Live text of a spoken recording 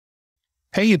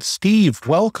Hey, it's Steve.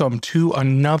 Welcome to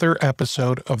another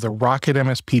episode of the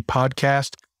RocketMSP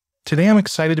podcast. Today, I'm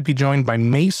excited to be joined by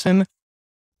Mason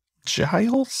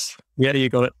Giles. Yeah, you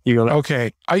got it. You got it.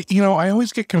 Okay. I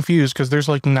always get confused because there's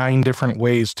like 9 different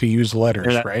ways to use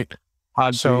letters, right?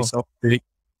 Hard So, for yourself, really.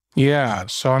 yeah.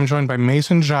 So I'm joined by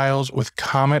Mason Giles with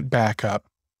Comet Backup.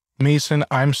 Mason,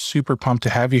 I'm super pumped to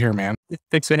have you here, man.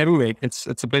 Thanks for having me. It's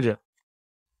a pleasure.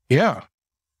 Yeah.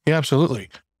 Yeah, absolutely.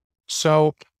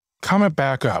 So Comet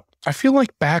Backup. I feel like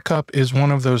backup is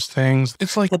one of those things.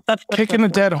 It's like kicking a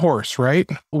dead horse, right?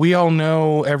 We all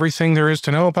know everything there is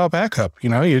to know about backup. You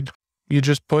know, you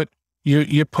just put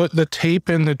you put the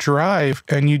tape in the drive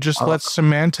and you just let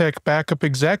Symantec Backup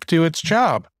Exec do its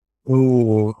job.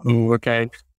 Ooh,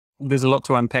 okay. There's a lot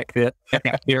to unpack there.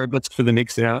 Here, but for the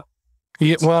next hour.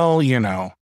 Yeah, well,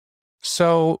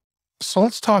 So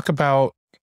let's talk about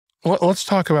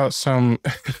some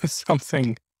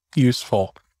something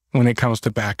useful when it comes to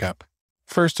backup.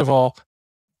 First of all,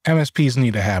 MSPs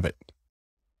need to have it.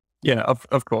 Yeah,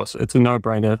 of course. It's a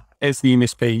no-brainer. As the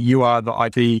MSP, you are the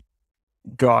IT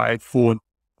guy for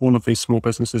one of these small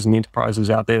businesses and enterprises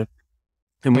out there.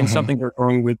 And when something goes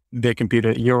wrong with their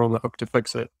computer, you're on the hook to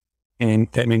fix it.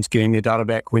 And that means getting their data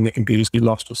back when their computers get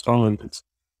lost or stolen. It's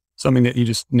something that you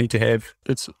just need to have.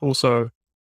 It's also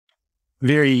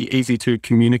very easy to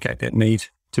communicate that need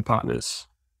to partners.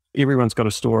 Everyone's got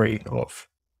a story of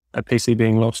a PC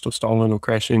being lost or stolen or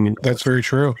crashing. That's very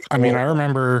true. I mean, I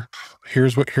remember,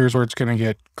 here's where it's going to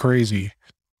get crazy.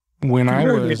 When I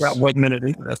was... About 1 minute,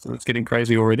 it's getting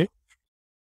crazy already.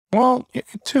 Well,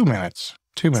 2 minutes.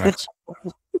 2 minutes.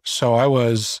 So I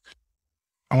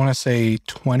want to say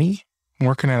 20,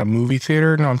 working at a movie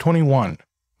theater. No, I'm 21,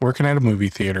 working at a movie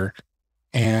theater.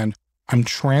 And I'm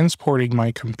transporting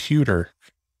my computer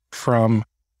from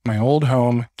my old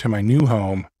home to my new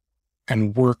home,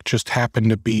 and work just happened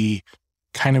to be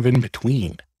kind of in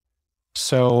between.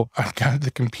 So I've got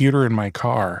the computer in my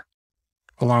car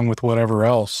along with whatever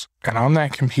else. And on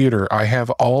that computer, I have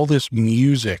all this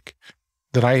music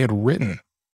that I had written.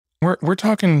 We're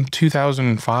talking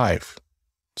 2005.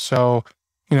 So,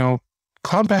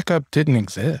 cloud backup didn't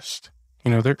exist.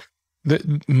 The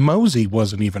Mosey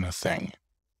wasn't even a thing.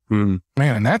 Man,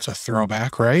 and that's a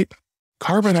throwback, right?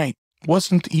 Carbonite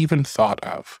wasn't even thought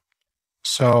of.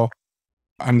 So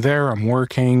I'm there, I'm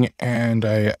working, and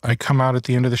I come out at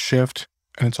the end of the shift,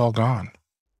 and it's all gone.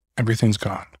 Everything's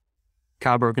gone.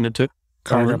 Car broken into?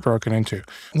 Car got broken into.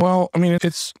 Well, I mean,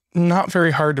 it's not very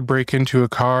hard to break into a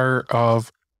car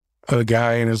of a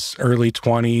guy in his early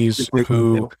 20s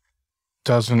who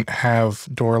doesn't have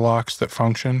door locks that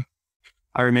function.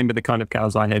 I remember the kind of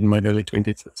cars I had in my early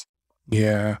 20s.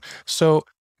 Yeah. So,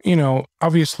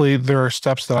 obviously there are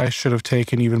steps that I should have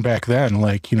taken even back then,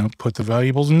 like, put the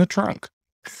valuables in the trunk.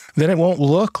 Then it won't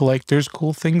look like there's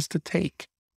cool things to take.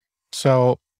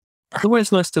 So it's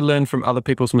always nice to learn from other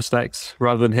people's mistakes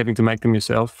rather than having to make them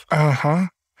yourself. Yeah.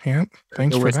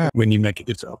 Thanks for that. When you make it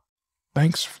yourself.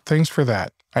 Thanks for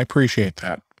that. I appreciate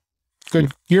that.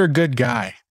 Good. You're a good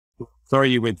guy. Sorry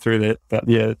you went through that, but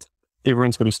yeah,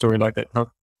 everyone's got a story like that. Huh?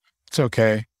 It's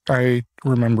okay. I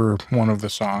remember one of the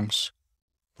songs.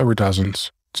 There were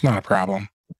dozens. It's not a problem.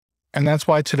 And that's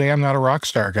why today I'm not a rock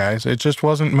star, guys. It just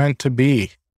wasn't meant to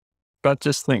be. But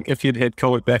just think, if you'd had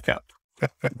Comet Backup,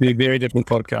 it'd be a very different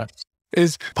podcast.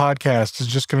 His podcast is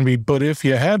just going to be, but if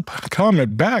you had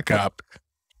Comet Backup.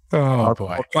 Oh, boy.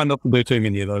 I'll try not to do too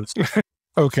many of those.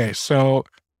 Okay, so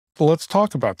let's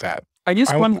talk about that. I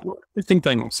guess one interesting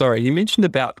thing, sorry, you mentioned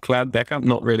about cloud backup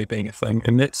not really being a thing,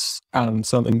 and that's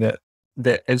something that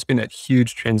has been a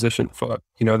huge transition for,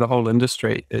 the whole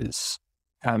industry is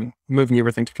moving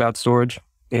everything to cloud storage,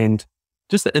 and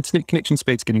just the internet connection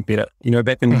speed's getting better.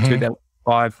 Back in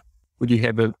 2005, would you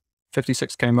have a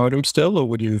 56K modem still, or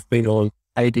would you have been on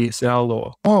ADSL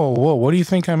or? Whoa, what do you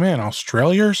think I'm in,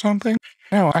 Australia or something?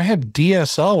 No, I had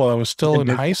DSL while I was still in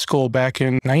high school back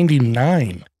in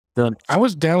 99. I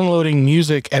was downloading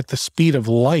music at the speed of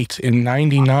light in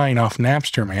 99 off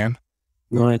Napster, man.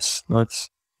 Nice.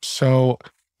 So,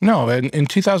 no, in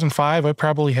 2005, I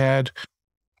probably had,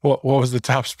 what was the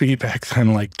top speed back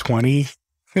then? Like 20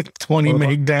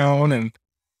 meg down and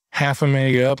half a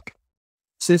meg up.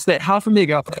 Says that half a meg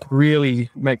up really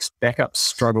makes backup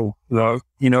struggle, though.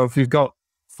 If you've got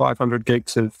 500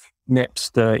 gigs of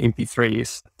Napster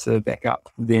MP3s to back up,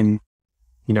 then,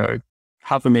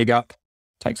 half a meg up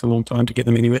takes a long time to get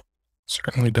them anywhere.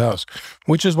 Certainly does,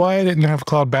 which is why I didn't have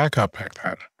cloud backup back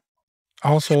then.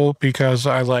 Also because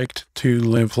I liked to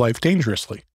live life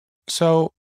dangerously.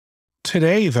 So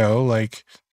today, though, I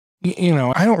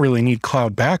don't really need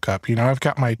cloud backup. I've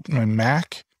got my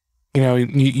Mac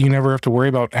you never have to worry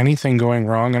about anything going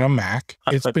wrong in a Mac.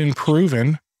 It's been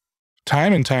proven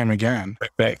time and time again.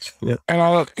 Perfect. Yeah. And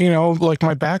like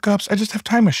my backups, I just have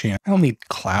Time Machine. I don't need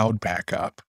cloud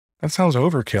backup. That sounds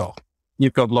overkill.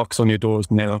 You've got locks on your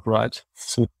doors now, right?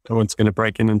 So no one's going to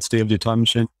break in and steal your Time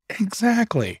Machine.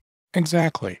 Exactly.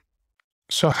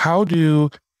 So how do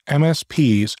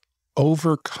MSPs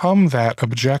overcome that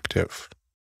objective?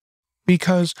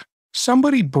 Because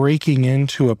somebody breaking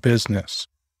into a business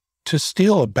to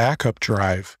steal a backup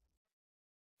drive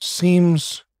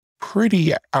seems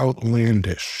pretty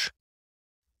outlandish.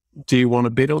 Do you want to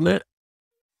bet on that?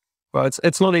 Well,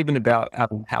 it's not even about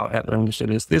how outlandish it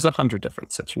is. There's 100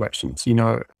 different situations.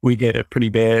 We had a pretty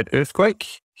bad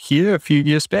earthquake here a few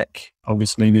years back.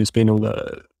 Obviously, there's been all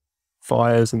the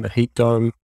fires and the heat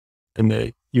dome in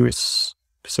the US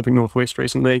Pacific Northwest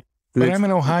recently. But I'm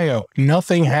in Ohio.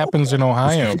 Nothing happens in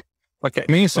Ohio. Okay,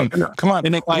 Mason, come on.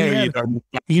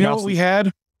 You know what we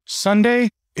had Sunday?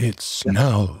 It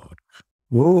snowed.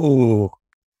 Whoa.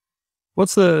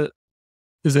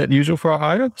 Is that usual for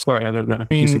Ohio? Sorry, I don't know. I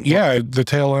mean, yeah, the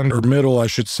tail end or middle, I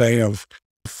should say, of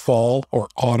fall or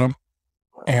autumn.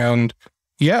 And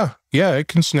yeah, it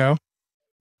can snow.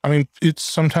 I mean, it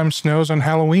sometimes snows on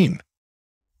Halloween.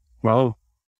 Well,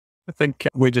 I think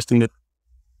we're just in the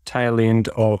tail end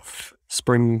of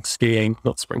spring skiing,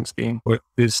 not spring skiing.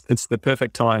 It's the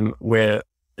perfect time where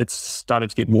it's started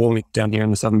to get warm down here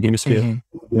in the Southern Hemisphere,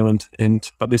 New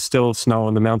Zealand, but there's still snow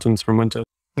on the mountains from winter.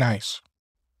 Nice.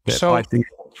 So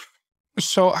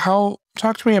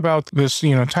talk to me about this,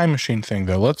 Time Machine thing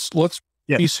though. Let's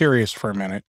be serious for a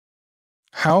minute.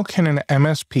 How can an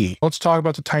MSP, let's talk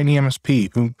about the tiny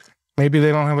MSP who maybe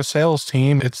they don't have a sales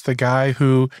team. It's the guy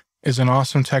who is an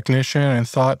awesome technician and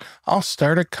thought, I'll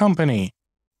start a company.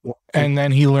 And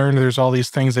then he learned there's all these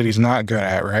things that he's not good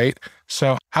at, right?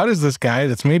 So how does this guy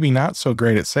that's maybe not so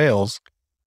great at sales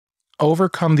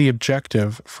overcome the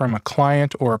objective from a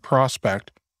client or a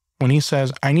prospect when he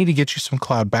says, I need to get you some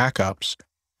cloud backups?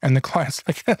 And the client's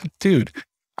like, dude,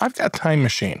 I've got Time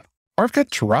Machine or I've got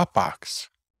Dropbox.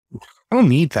 I don't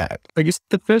need that. I guess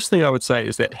the first thing I would say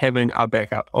is that having a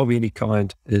backup of any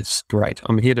kind is great.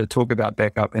 I'm here to talk about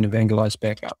backup and evangelize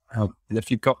backup. And if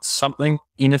you've got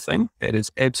anything, that is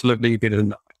absolutely better than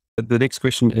that. The next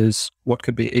question is, what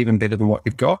could be even better than what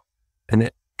you've got? And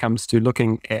that comes to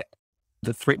looking at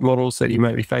the threat models that you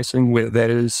may be facing, whether that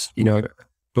is,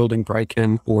 building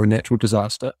break-in or a natural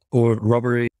disaster or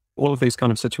robbery, all of these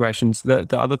kind of situations. The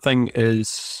other thing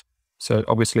is, so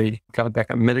obviously cloud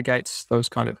backup mitigates those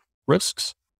kind of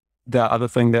risks. The other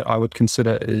thing that I would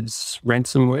consider is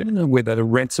ransomware, whether the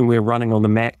ransomware running on the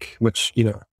Mac, which,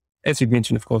 as you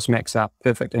mentioned, of course, Macs are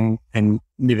perfect and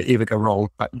never ever go wrong.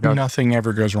 But nothing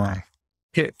ever goes wrong.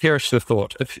 Perish the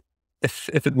thought. If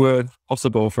it were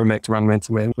possible for a Mac to run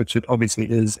ransomware, which it obviously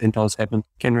is and does happen,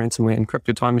 can ransomware encrypt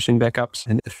your Time Machine backups?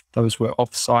 And if those were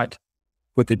off-site,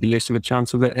 would there be less of a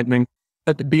chance of that happening?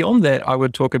 But beyond that, I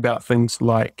would talk about things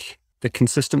like the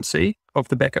consistency of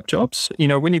the backup jobs.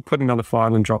 When you put another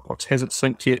file in Dropbox, has it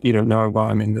synced yet? You don't know. Well,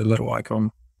 I mean, the little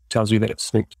icon tells you that it's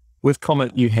synced. With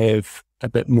Comet, you have a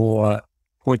bit more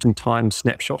point-in-time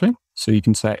snapshotting. So you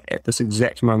can say, at this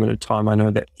exact moment of time, I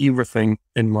know that everything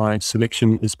in my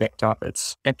selection is backed up.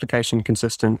 It's application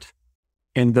consistent.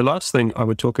 And the last thing I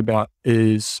would talk about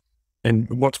is, and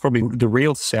what's probably the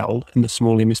real sell in the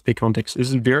small MSP context,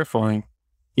 is verifying.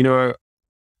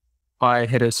 I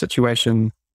had a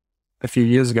situation a few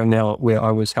years ago now where I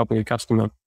was helping a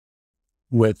customer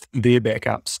with their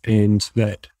backups, and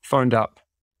that phoned up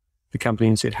the company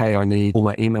and said, hey, I need all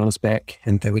my emails back.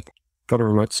 And they got a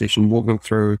remote session, walking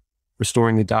through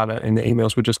restoring the data, and the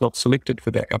emails were just not selected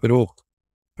for backup at all.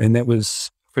 And that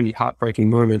was a pretty heartbreaking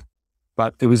moment.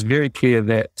 But it was very clear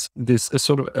that there's a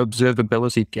sort of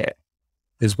observability gap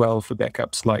as well for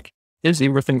backups. Like, is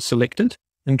everything selected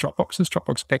in Dropbox? Is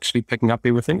Dropbox actually picking up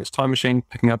everything? Is Time Machine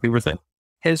picking up everything?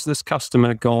 Has this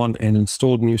customer gone and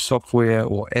installed new software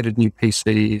or added new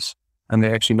PCs, and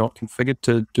they're actually not configured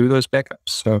to do those backups?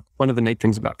 So one of the neat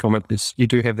things about Comet is you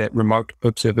do have that remote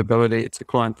observability. It's a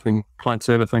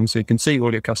client-server thing. So you can see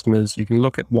all your customers, you can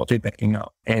look at what they're backing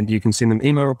up, and you can send them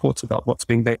email reports about what's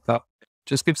being backed up.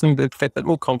 Just gives them that bit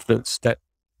more confidence that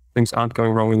things aren't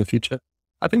going wrong in the future.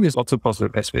 I think there's lots of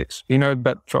positive aspects,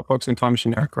 but Dropbox and Time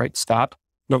Machine are a great start.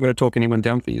 Not going to talk anyone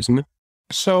down for using it.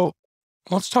 So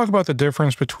let's talk about the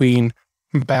difference between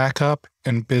backup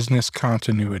and business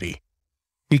continuity,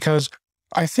 because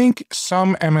I think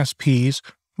some MSPs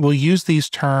will use these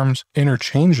terms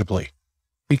interchangeably,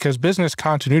 because business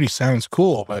continuity sounds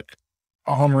cool, but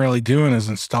all I'm really doing is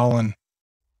installing,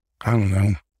 I don't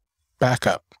know,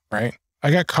 backup, right?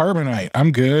 I got Carbonite.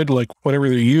 I'm good. Like whatever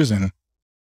they're using.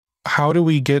 How do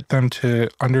we get them to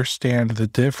understand the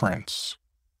difference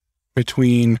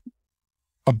between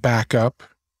a backup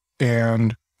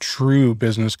and true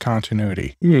business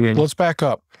continuity? Let's back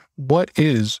up. What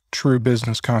is true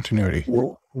business continuity?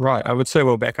 Right. I would say,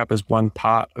 well, backup is one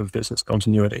part of business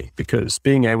continuity, because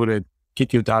being able to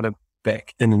get your data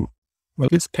back in, well,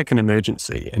 let's pick an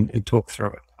emergency and talk through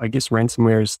it. I guess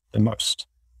ransomware is the most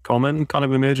common kind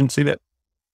of emergency that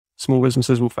small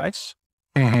businesses will face.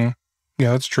 Mm-hmm.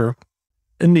 Yeah, that's true.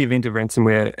 In the event of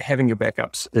ransomware, having your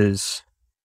backups is,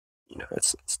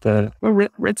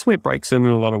 ransomware breaks in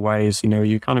a lot of ways.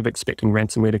 You're kind of expecting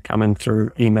ransomware to come in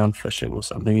through email phishing or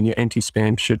something, and your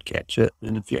anti-spam should catch it.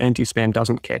 And if your anti-spam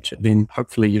doesn't catch it, then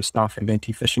hopefully your staff have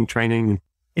anti-phishing training. And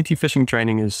anti-phishing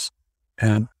training is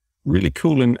a really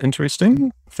cool and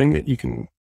interesting thing that you can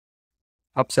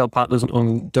upsell partners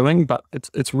on doing, but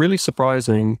it's really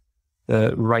surprising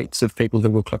the rates of people that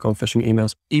will click on phishing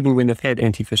emails, even when they've had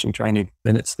anti-phishing training.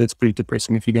 And that's pretty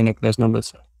depressing if you go look at those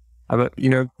numbers. But,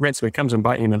 ransomware comes in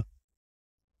by email.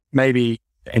 Maybe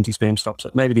the anti-spam stops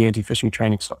it. Maybe the anti-phishing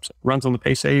training stops it. Runs on the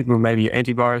PC, or maybe your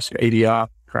antivirus, your EDR,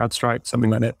 CrowdStrike, something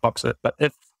like that blocks it. But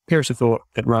if perish of thought,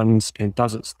 it runs and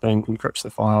does its thing, encrypts the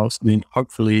files, then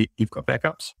hopefully you've got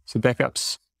backups. So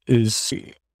backups is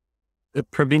a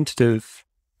preventative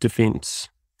defense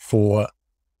for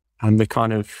the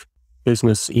kind of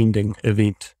business ending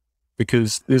event.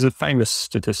 Because there's a famous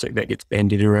statistic that gets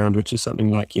bandied around, which is something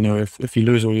like, if you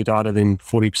lose all your data, then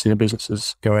 40% of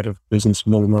businesses go out of business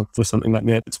within a month or something like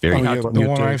that. It's very hard to The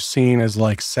one I've seen is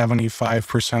like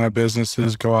 75% of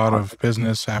businesses go out of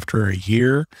business after a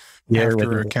year,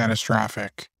 after a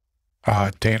catastrophic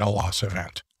data loss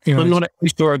event. I'm not actually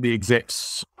sure of the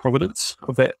exact provenance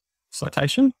of that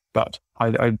citation, but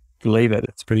I believe it.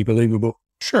 It's pretty believable.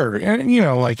 Sure. And,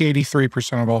 like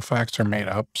 83% of all facts are made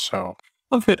up, so...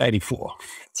 I've hit 84.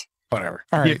 Whatever.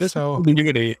 All right. So when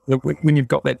you've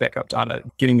got that backup data,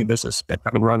 getting the business back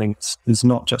up and running is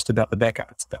not just about the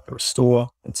backup. It's about the restore.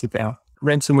 It's about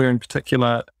ransomware in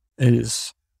particular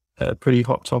is a pretty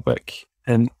hot topic,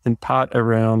 and in part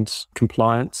around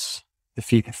compliance.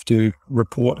 If you have to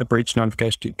report a breach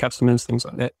notification to your customers, things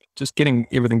like that, just getting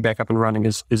everything back up and running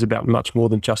is about much more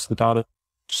than just the data.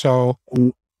 So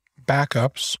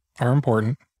backups are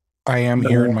important. I am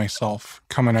hearing myself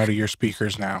coming out of your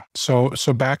speakers now. So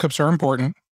backups are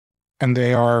important, and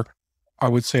they are, I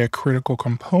would say, a critical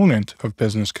component of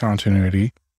business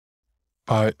continuity.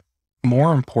 But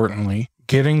more importantly,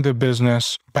 getting the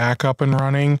business back up and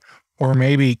running, or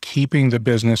maybe keeping the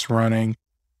business running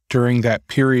during that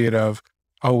period of,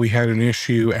 we had an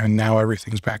issue and now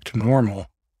everything's back to normal.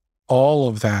 All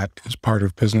of that is part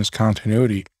of business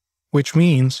continuity, which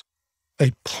means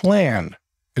a plan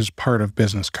is part of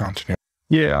business continuity.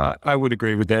 Yeah, I would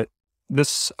agree with that.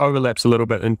 This overlaps a little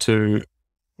bit into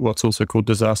what's also called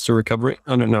disaster recovery.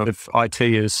 I don't know if IT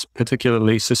is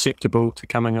particularly susceptible to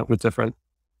coming up with different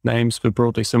names for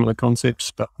broadly similar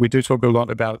concepts, but we do talk a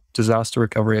lot about disaster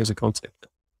recovery as a concept.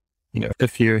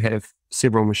 If you have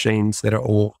several machines that are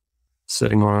all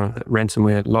sitting on a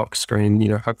ransomware lock screen,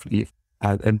 hopefully you've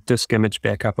a disk image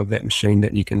backup of that machine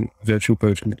that you can virtual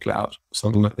boot in the cloud,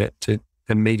 something like that, to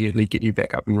immediately get you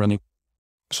back up and running.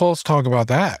 So let's talk about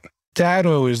that.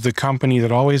 Datto is the company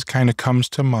that always kind of comes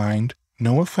to mind,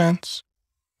 no offense,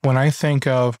 when I think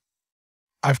of,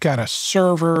 I've got a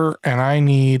server and I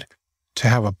need to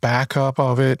have a backup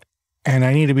of it, and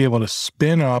I need to be able to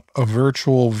spin up a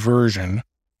virtual version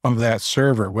of that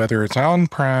server, whether it's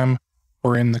on-prem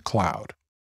or in the cloud.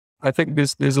 I think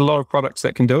there's a lot of products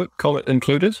that can do it, Comet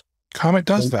included. Comet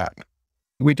does that.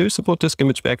 We do support disk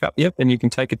image backup, yep, and you can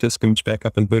take a disk image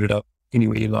backup and boot it up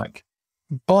anywhere you like.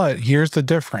 But here's the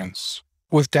difference.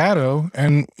 With Datto,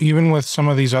 and even with some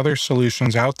of these other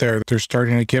solutions out there, they're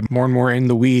starting to get more and more in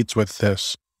the weeds with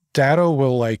this. Datto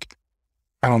will,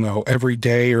 every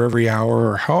day or every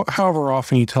hour or however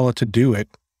often you tell it to do it,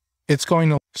 it's going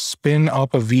to spin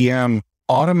up a VM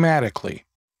automatically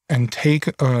and take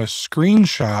a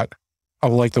screenshot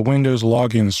of the Windows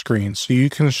login screen, so you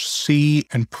can see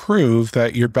and prove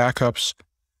that your backups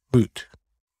boot.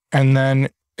 And then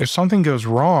if something goes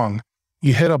wrong,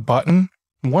 you hit a button,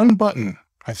 one button,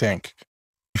 I think,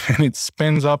 and it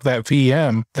spins up that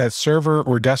VM, that server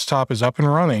or desktop is up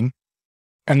and running.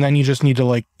 And then you just need to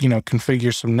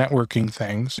configure some networking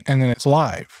things, and then it's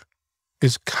live.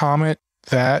 Is Comet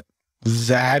that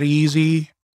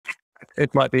easy?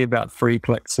 It might be about 3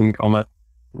 clicks in Comet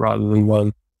rather than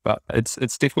one. But it's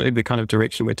definitely the kind of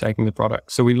direction we're taking the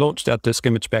product. So we launched our disk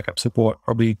image backup support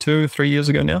probably 2 or 3 years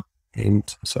ago now. And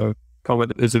so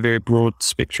Comet is a very broad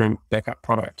spectrum backup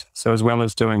product. So as well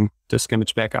as doing disk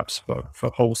image backups for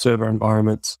whole server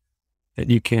environments that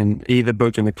you can either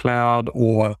boot in the cloud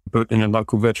or boot in a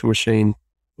local virtual machine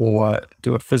or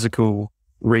do a physical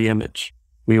re-image,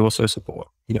 we also support,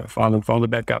 file and folder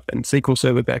backup and SQL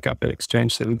Server backup and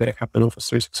Exchange Server backup and Office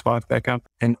 365 backup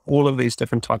and all of these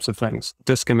different types of things,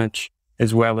 disk image,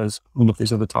 as well as all of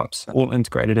these other types, all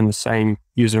integrated in the same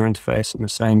user interface and the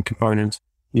same components.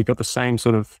 You've got the same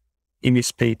sort of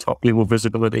MSP top level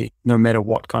visibility, no matter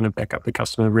what kind of backup the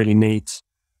customer really needs.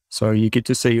 So you get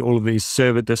to see all of these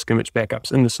server disk image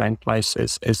backups in the same place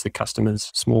as the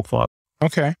customer's small file.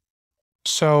 Okay.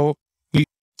 So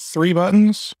 3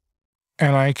 buttons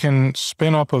and I can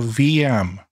spin up a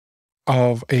VM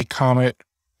of a Comet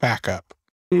Backup.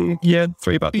 Yeah,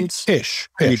 3 buttons. Ish.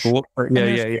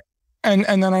 Yeah. And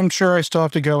then I'm sure I still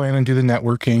have to go in and do the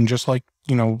networking, just like,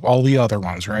 all the other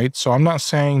ones, right? So I'm not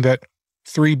saying that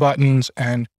 3 buttons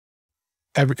and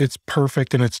it's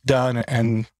perfect and it's done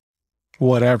and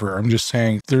whatever. I'm just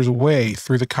saying there's a way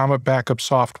through the Comet Backup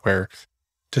software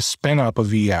to spin up a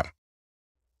VM.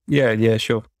 Yeah,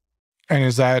 sure. And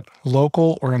is that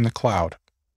local or in the cloud?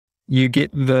 You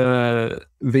get the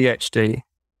VHD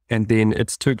and then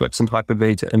it's 2 clicks in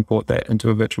Hyper-V to import that into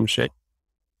a virtual machine.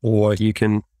 Or you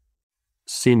can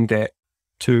send that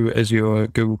to Azure,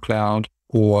 Google Cloud,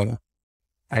 or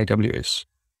AWS,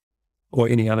 or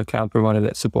any other cloud provider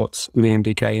that supports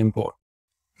VMDK import.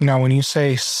 Now, when you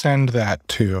say send that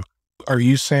to, are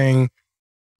you saying,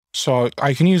 so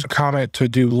I can use Comet to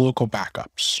do local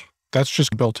backups? That's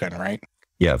just built in, right?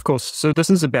 Yeah, of course. So this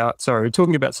is we're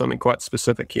talking about something quite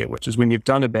specific here, which is when you've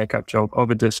done a backup job of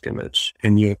a disk image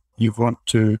and you want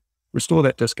to restore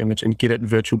that disk image and get it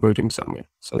virtual booting somewhere.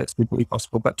 So that's completely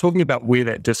possible. But talking about where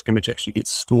that disk image actually gets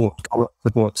stored, Comet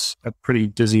supports a pretty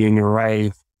dizzying array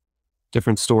of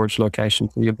different storage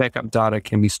locations. Your backup data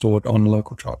can be stored on a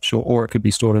local drive, sure, or it could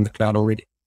be stored in the cloud already.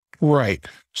 Right.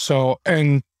 So,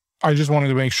 and I just wanted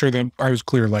to make sure that I was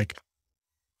clear, like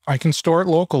I can store it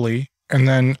locally and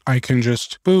then I can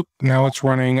just boop. Now it's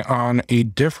running on a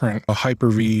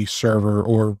Hyper-V server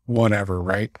or whatever,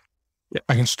 right? Yeah.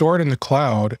 I can store it in the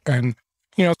cloud and,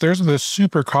 there's the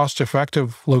super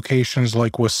cost-effective locations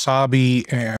like Wasabi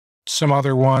and some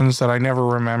other ones that I never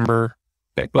remember.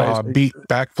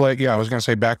 Backblaze. Yeah, I was going to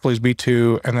say Backblaze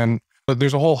B2. And then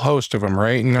there's a whole host of them,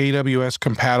 right? And AWS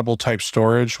compatible type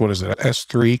storage. What is it?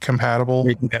 S3 compatible?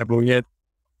 Compatible, yeah.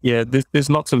 Yeah, there's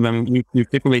lots of them. You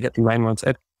definitely get the main ones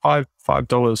at $5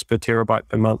 per terabyte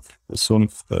per month is sort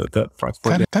of the price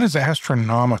point. That is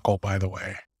astronomical, by the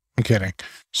way. I'm kidding.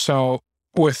 So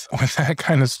with that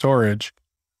kind of storage,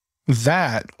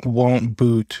 that won't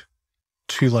boot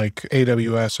to like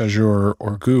AWS, Azure,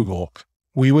 or Google.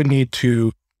 We would need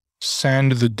to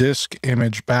send the disk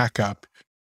image backup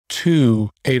to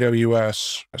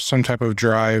AWS, some type of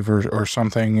drive or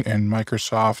something in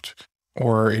Microsoft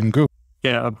or in Google.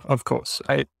 Yeah, of course.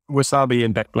 Wasabi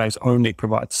and Backblaze only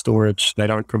provide storage. They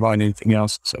don't provide anything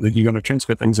else. So that you're going to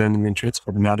transfer things in and then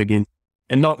transfer them out again.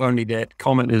 And not only that,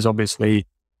 Comet is obviously,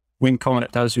 when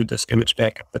Comet does your disk image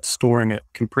backup, it's storing it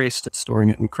compressed, it's storing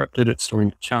it encrypted, it's storing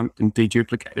it chunked and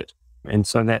deduplicated. And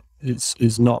so that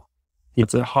is not,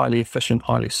 it's a highly efficient,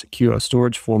 highly secure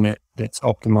storage format that's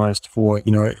optimized for,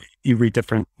 every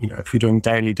different, if you're doing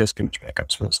daily disk image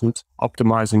backups, for instance,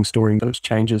 optimizing, storing those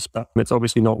changes, but it's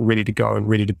obviously not ready to go and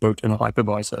ready to boot in a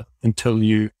hypervisor until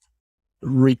you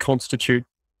reconstitute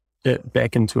it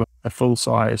back into a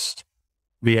full-sized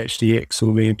VHDX or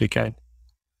VMDK.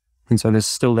 And so there's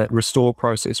still that restore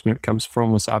process when it comes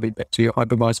from Wasabi back to your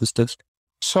hypervisor's disk.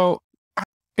 So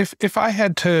if I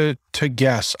had to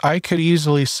guess, I could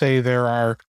easily say there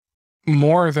are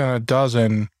more than a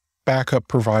dozen backup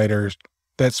providers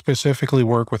that specifically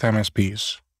work with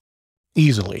MSPs.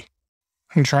 Easily.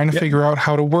 I'm trying to figure out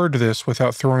how to word this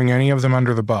without throwing any of them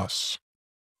under the bus.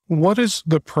 What is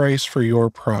the price for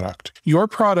your product? Your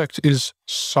product is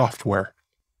software.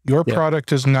 Your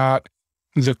product is not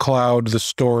the cloud, the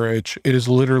storage. It is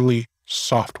literally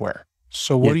software.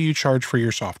 So what do you charge for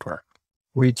your software?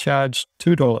 We charge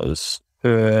 $2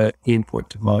 per endpoint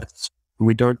device.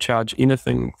 We don't charge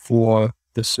anything for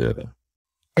the server.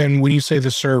 And when you say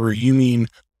the server, you mean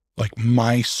like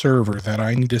my server that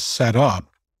I need to set up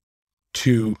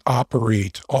to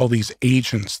operate all these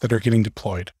agents that are getting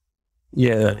deployed?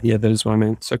 Yeah, that is what I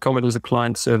mean. So Comet is a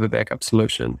client server backup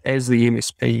solution. As the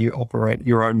MSP, you operate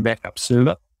your own backup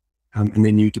server, and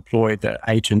then you deploy the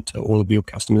agent to all of your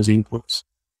customers' endpoints.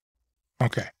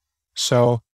 Okay.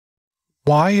 So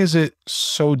why is it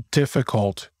so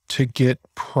difficult to get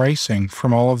pricing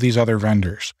from all of these other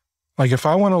vendors? Like if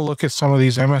I want to look at some of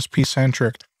these MSP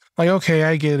centric, like, okay,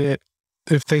 I get it.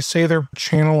 if they say they're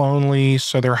channel only,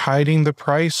 so they're hiding the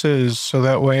prices so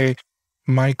that way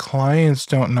my clients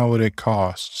don't know what it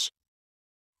costs.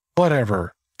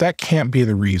 Whatever. That can't be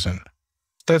the reason.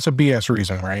 That's a BS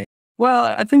reason, right? Well,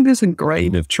 I think there's a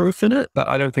grain of truth in it, but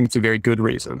I don't think it's a very good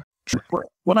reason.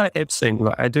 What I have seen,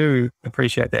 like, I do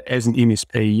appreciate that as an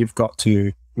MSP, you've got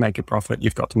to make a profit,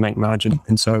 you've got to make margin.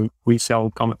 And so we sell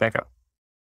Comet Backup.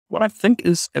 What I think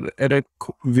is at a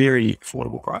very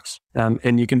affordable price.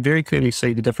 And you can very clearly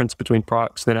see the difference between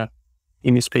products that are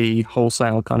MSP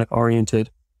wholesale kind of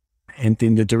oriented and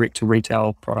then the direct to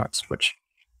retail products, which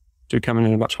do come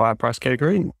in a much higher price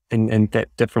category. And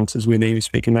that difference is where the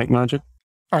MSP can make margin.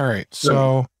 All right.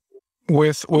 So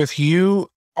with you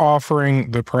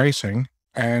offering the pricing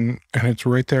and it's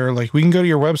right there, like we can go to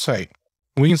your website,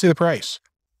 we can see the price.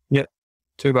 Yeah.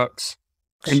 $2.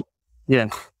 And yeah.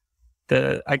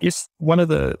 I guess one of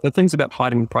the things about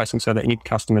hiding the pricing so that any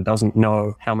customer doesn't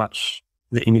know how much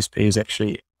the MSP is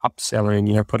actually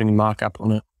upselling, putting a markup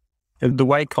on it. The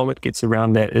way Comet gets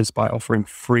around that is by offering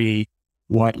free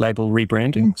white label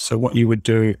rebranding. So what you would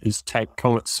do is take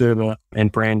Comet server and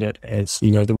brand it as,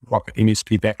 the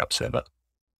RocketMSP backup server.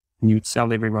 And you would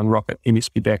sell everyone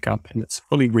RocketMSP backup and it's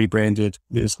fully rebranded.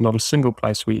 There's not a single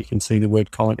place where you can see the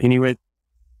word Comet anywhere.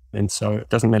 And so it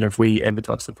doesn't matter if we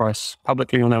advertise the price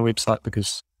publicly on our website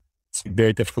because it's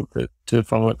very difficult to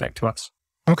follow it back to us.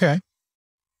 Okay.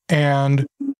 And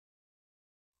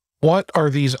what are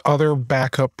these other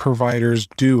backup providers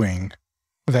doing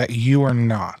that you are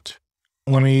not?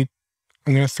 I'm going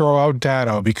to throw out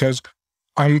Datto because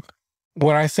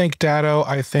when I think Datto,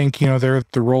 I think, they're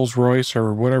the Rolls Royce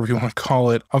or whatever you want to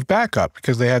call it of backup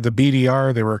because they had the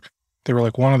BDR. They were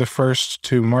like one of the first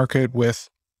to market with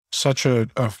such a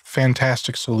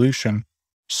fantastic solution.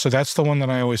 So that's the one that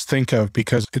I always think of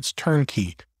because it's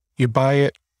turnkey. You buy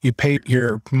it, you pay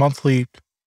your monthly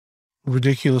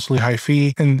ridiculously high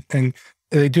fee and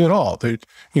they do it all. They,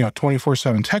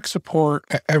 24/7 tech support,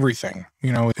 everything,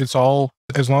 it's all,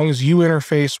 as long as you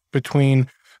interface between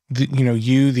the,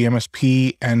 you, the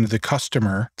MSP and the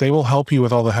customer, they will help you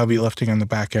with all the heavy lifting on the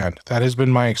back end. That has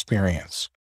been my experience.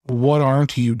 What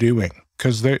aren't you doing?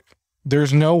 Because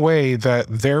there's no way that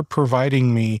they're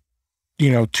providing me,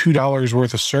 $2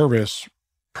 worth of service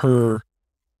per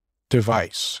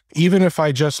device. Even if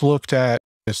I just looked at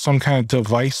some kind of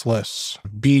deviceless,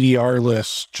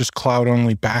 BDR-less, just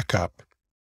cloud-only backup,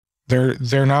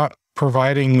 they're not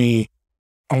providing me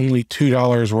only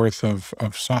 $2 worth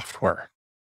of software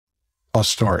plus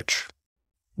storage.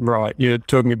 Right. You're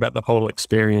talking about the whole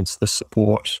experience, the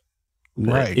support.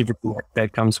 Right. Everything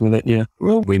that comes with it, yeah.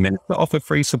 Well, we managed to offer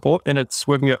free support and it's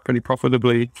working out pretty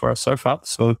profitably for us so far,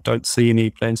 so don't see any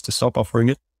plans to stop offering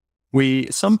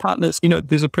it. Some partners,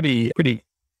 there's a pretty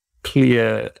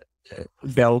clear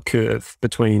bell curve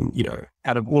between,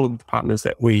 out of all of the partners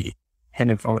that we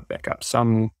have on backup,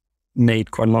 some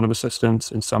need quite a lot of assistance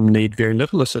and some need very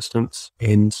little assistance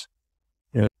and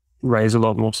raise a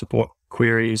lot more support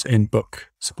queries and book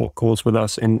support calls with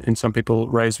us. And some people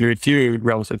raise very few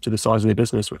relative to the size of their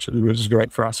business, which is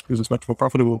great for us because it's much more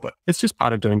profitable, but it's just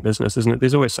part of doing business, isn't it?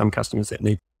 There's always some customers that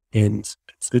need, and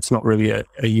it's not really a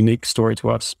unique story to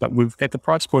us, but at the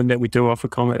price point that we do offer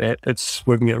Comet at, it's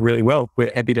working out really well.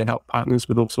 We're happy to help partners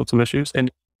with all sorts of issues.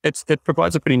 And it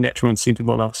provides a pretty natural incentive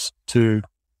on us to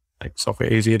make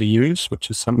software easier to use, which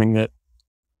is something that,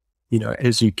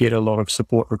 as you get a lot of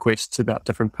support requests about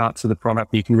different parts of the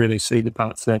product, you can really see the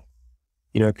parts that,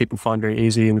 people find very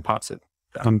easy and the parts that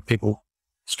people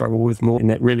struggle with more. And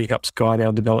that really helps guide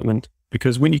our development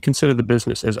because when you consider the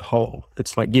business as a whole,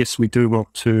 it's like, yes, we do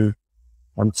want to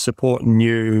support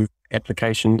new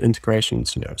application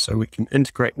integrations, so we can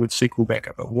integrate with SQL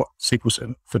backup, but what SQL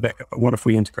Server for backup, but what if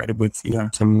we integrated with,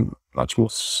 some much more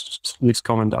less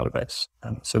common database?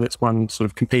 So that's one sort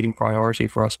of competing priority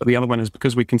for us. But the other one is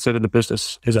because we consider the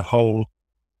business as a whole,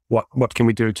 what can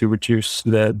we do to reduce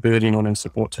the burden on our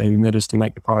support team? And that is to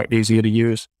make the product easier to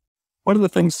use. One of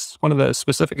the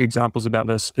specific examples about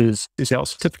this is SSL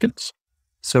certificates.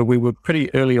 So we were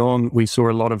pretty early on, we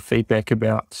saw a lot of feedback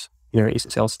about,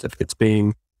 SSL certificates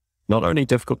being not only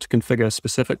difficult to configure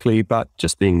specifically, but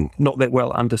just being not that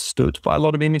well understood by a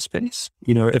lot of MSPs.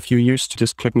 If you're used to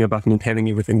just clicking a button and having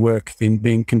everything work, then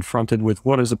being confronted with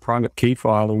what is a private key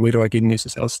file and where do I get an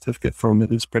SSL certificate from,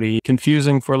 it is pretty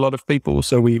confusing for a lot of people.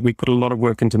 So we put a lot of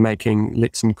work into making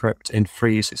Let's Encrypt and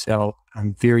Free SSL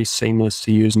very seamless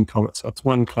to use in Comet. So it's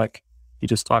one click, you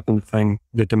just type in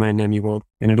the domain name you want,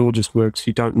 and it all just works.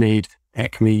 You don't need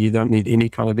Acme, you don't need any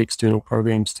kind of external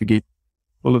programs to get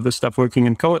all of this stuff working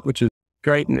in Comet, which is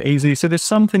great and easy. So there's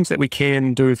some things that we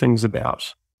can do things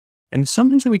about. And some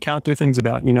things that we can't do things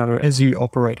about, as you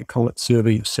operate a Comet server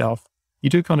yourself, you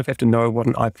do kind of have to know what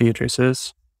an IP address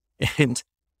is. And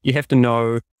you have to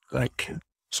know, like...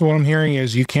 So what I'm hearing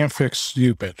is you can't fix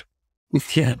stupid.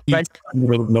 Yeah, based on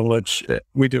the knowledge,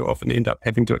 we do often end up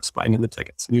having to explain in the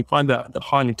tickets. And you find that the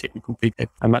highly technical people have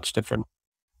a much different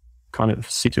kind of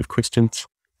set of questions.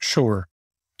 Sure.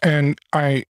 And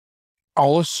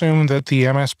I'll assume that the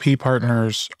MSP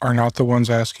partners are not the ones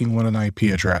asking what an IP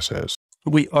address is.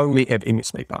 We only have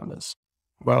MSP partners.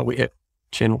 Well, we have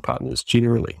channel partners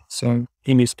generally. So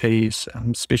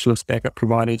MSPs, specialist backup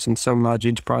providers, and some large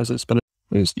enterprises, but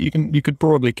you could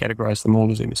broadly categorize them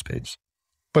all as MSPs.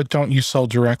 But don't you sell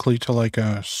directly to like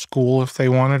a school if they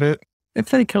wanted it? If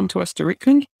they come to us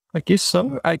directly, I guess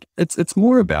so. It's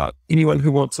more about anyone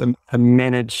who wants a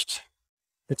managed.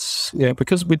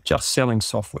 Because we're just selling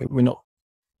software. We're not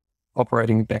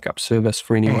operating a backup service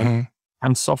for anyone. Mm-hmm.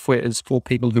 And software is for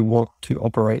people who want to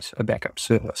operate a backup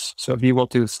service. So if you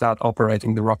want to start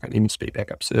operating the RocketMSP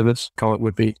backup service, Comet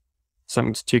would be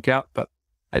something to check out. But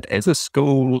as a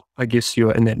school, I guess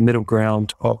you're in that middle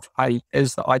ground of,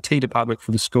 as the IT department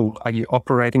for the school, are you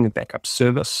operating a backup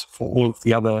service for all of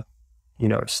the other,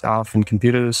 staff and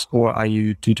computers, or do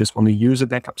you just want to use a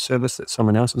backup service that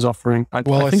someone else is offering? I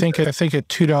think at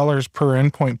 $2 per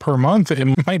endpoint per month,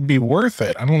 it might be worth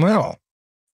it. I don't know.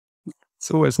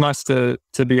 It's always nice to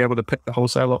be able to pick the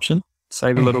wholesale option,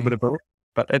 save a little bit of bill.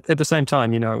 But at the same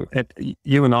time,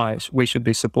 you and I, we should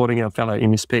be supporting our fellow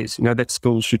MSPs. That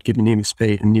school should get an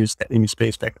MSP and use that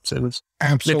MSP's backup service.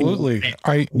 Absolutely.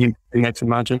 That's a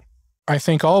margin. I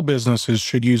think all businesses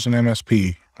should use an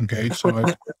MSP. Okay. So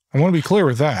I want to be clear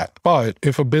with that. But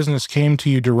if a business came to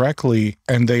you directly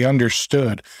and they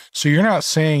understood, so you're not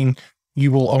saying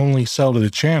you will only sell to the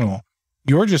channel.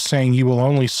 You're just saying you will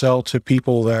only sell to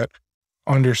people that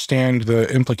understand the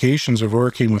implications of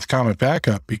working with Comet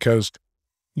Backup, because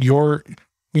you're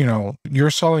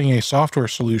selling a software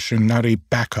solution, not a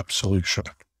backup solution.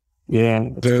 Yeah.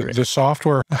 The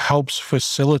software helps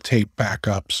facilitate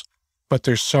backups, but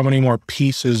there's so many more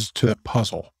pieces to the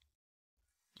puzzle.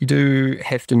 You do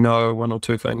have to know one or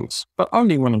two things, but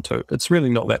only one or two. It's really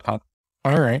not that hard.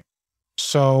 All right.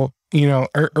 So,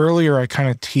 earlier I kind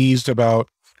of teased about,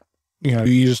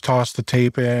 you just toss the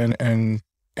tape in and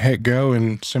hit go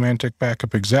in Semantic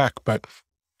Backup Exec, but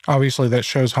obviously that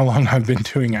shows how long I've been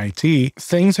doing IT.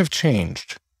 Things have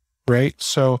changed, right?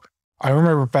 So I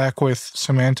remember back with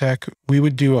Symantec, we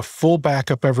would do a full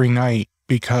backup every night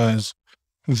because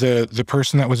the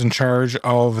person that was in charge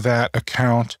of that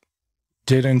account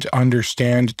didn't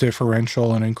understand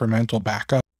differential and incremental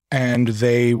backup, and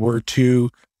they were too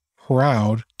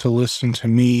proud to listen to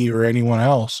me or anyone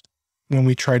else when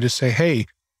we tried to say, hey,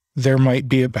 there might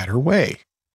be a better way.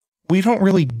 We don't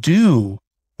really do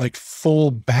like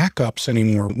full backups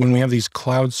anymore when we have these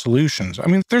cloud solutions. I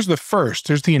mean, there's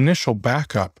the initial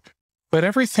backup, but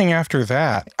everything after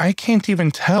that, I can't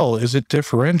even tell. Is it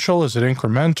differential? Is it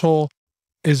incremental?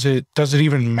 Does it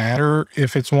even matter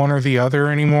if it's one or the other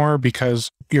anymore? Because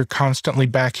you're constantly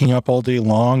backing up all day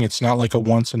long. It's not like a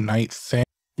once a night thing.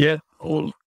 Yeah.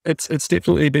 Well, it's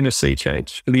definitely been a sea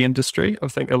change for the industry. I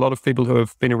think a lot of people who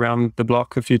have been around the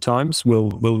block a few times will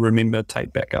remember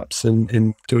tape backups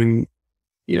and doing,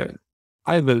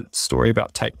 I have a story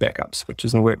about tape backups, which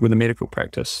is I work with a medical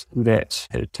practice that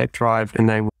had a tape drive, and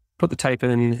they would put the tape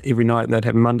in every night, and they'd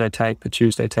have a Monday tape, a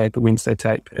Tuesday tape, a Wednesday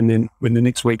tape. And then when the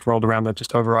next week rolled around, they'd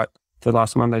just overwrite the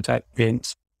last Monday tape.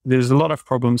 And there's a lot of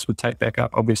problems with tape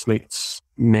backup. Obviously, it's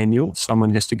manual.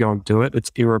 Someone has to go and do it.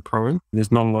 It's error prone.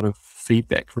 There's not a lot of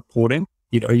feedback reporting.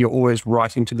 You're always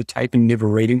writing to the tape and never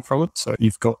reading from it. So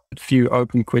you've got a few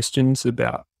open questions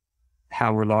about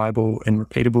how reliable and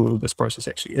repeatable this process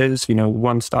actually is.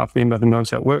 One staff member who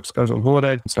knows how it works goes on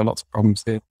holiday. So lots of problems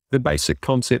there. The basic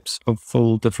concepts of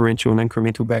full differential and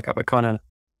incremental backup are kind of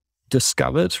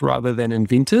discovered rather than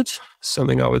invented.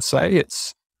 Something I would say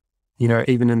it's,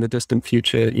 even in the distant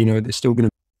future, there's still going to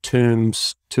be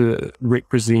terms to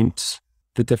represent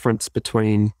the difference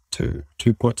between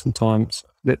two points in time.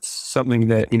 That's something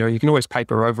that, you can always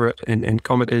paper over it, and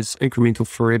Comet is incremental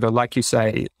forever. Like you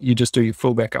say, you just do your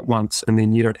full backup once, and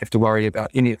then you don't have to worry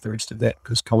about any of the rest of that,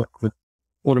 because Comet would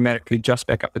automatically just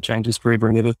back up the changes forever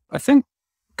and ever. I think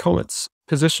Comet's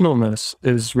position on this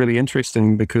is really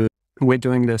interesting because we're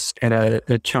doing this at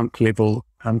a chunk level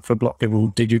for block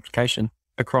level deduplication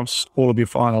across all of your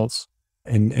files,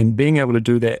 and being able to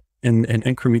do that in an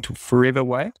incremental forever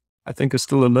way, I think is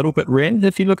still a little bit rare.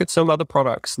 If you look at some other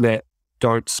products that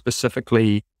don't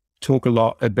specifically talk a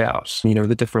lot about,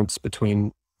 the difference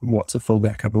between what's a full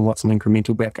backup and what's an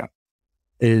incremental backup,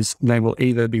 is they will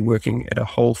either be working at a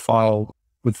whole file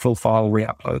with full file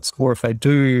re-uploads, or if they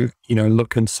do,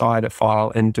 look inside a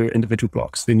file and do individual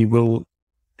blocks, then you will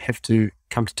have to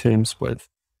come to terms with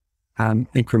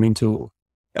incremental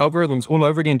algorithms all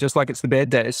over again, just like it's the bad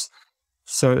days.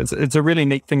 So it's a really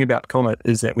neat thing about Comet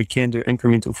is that we can do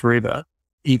incremental forever,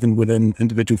 even within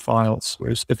individual files.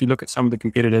 Whereas if you look at some of the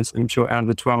competitors, I'm sure out of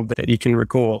the 12 that you can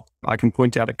recall, I can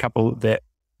point out a couple that,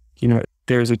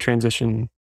 there is a transition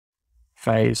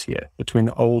phase here between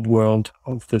the old world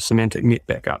of the semantic net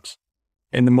backups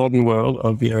and the modern world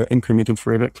of, incremental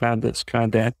forever, cloud this,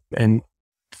 cloud that. And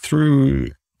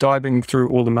through diving through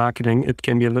all the marketing, it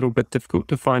can be a little bit difficult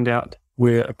to find out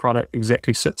where a product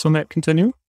exactly sits on that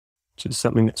continuum, which is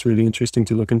something that's really interesting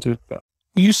to look into. But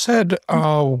you said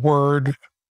a word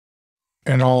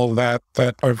and all of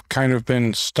that I've kind of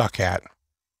been stuck at.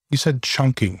 You said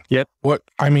chunking. Yep.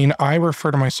 I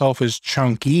refer to myself as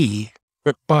chunky,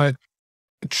 but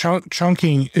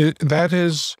chunking, that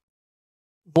is,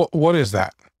 what is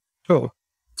that? Sure.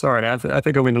 Sorry, I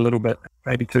think I went a little bit,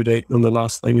 maybe too deep on the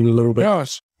last thing, a little bit. No,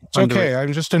 it's okay.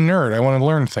 I'm just a nerd. I want to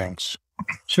learn things.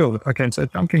 Sure. Okay. So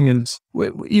chunking is,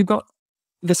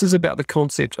 this is about the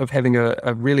concept of having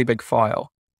a really big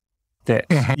file that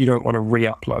you don't want to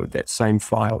re-upload that same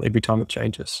file every time it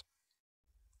changes.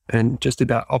 And just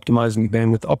about optimizing the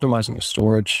bandwidth, optimizing the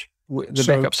storage. The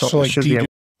backup software should be able,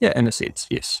 in a sense,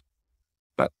 yes.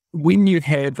 But when you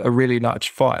have a really large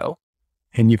file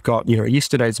and you've got,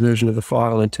 yesterday's version of the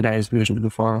file and today's version of the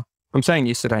file, I'm saying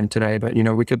yesterday and today, but,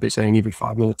 we could be saying every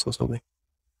 5 minutes or something.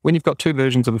 When you've got 2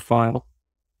 versions of a file,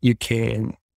 you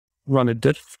can run a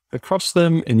diff across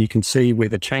them and you can see where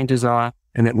the changes are,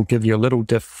 and that will give you a little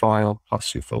diff file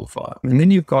plus your full file. And then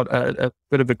you've got a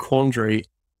bit of a quandary.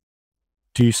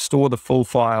 Do you store the full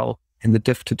file and the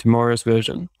diff to tomorrow's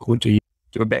version, or do you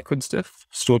do a backwards diff,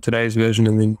 store today's version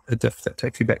and then a diff that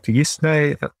takes you back to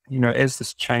yesterday? As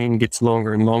this chain gets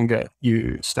longer and longer,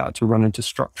 you start to run into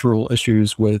structural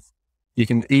issues with, you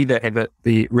can either have it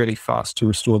be really fast to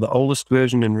restore the oldest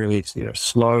version and really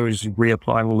slow as you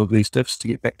reapply all of these diffs to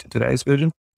get back to today's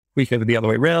version. We could have it the other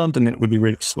way around, and then it would be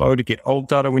really slow to get old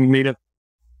data when you need it.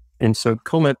 And so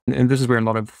Comet, and this is where a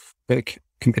lot of big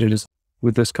competitors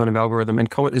with this kind of algorithm,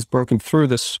 and Comet is broken through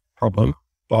this problem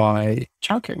by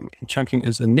chunking. And chunking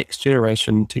is a next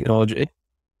generation technology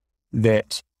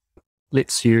that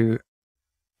lets you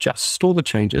just store the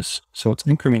changes. So it's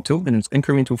incremental, and it's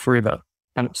incremental forever,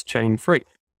 and it's chain free.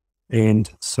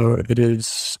 And so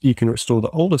you can restore the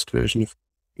oldest version of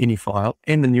any file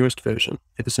and the newest version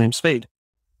at the same speed.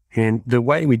 And the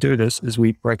way we do this is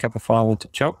we break up a file into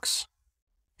chunks,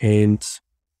 and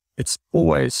it's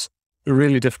always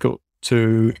really difficult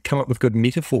to come up with good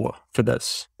metaphor for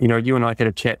this. You and I had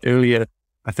a chat earlier.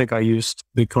 I think I used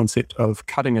the concept of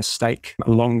cutting a steak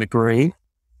along the green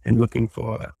and looking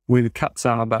for where the cuts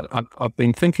are, but I've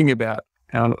been thinking about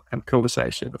our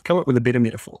conversation. I've come up with a better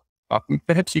metaphor.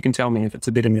 Perhaps you can tell me if it's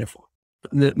a better metaphor.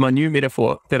 My new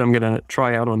metaphor that I'm going to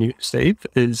try out on you, Steve,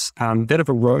 is that of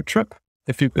a road trip.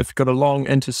 If you've got a long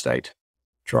interstate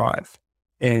drive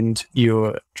and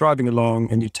you're driving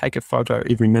along and you take a photo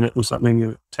every minute or something,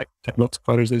 you take lots of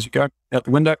photos as you go out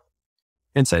the window,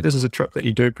 and say this is a trip that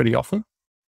you do pretty often.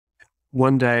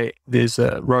 One day there's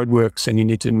roadworks and you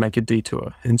need to make a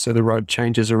detour, and so the road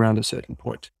changes around a certain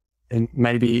point. And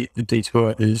maybe the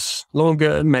detour is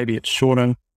longer, maybe it's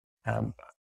shorter.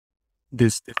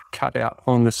 There's a cutout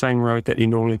on the same road that you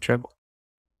normally travel.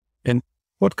 And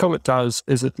what Comet does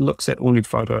is it looks at all your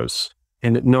photos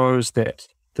and it knows that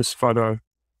this photo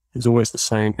is always the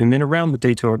same. And then around the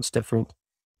detour, it's different.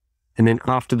 And then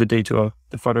after the detour,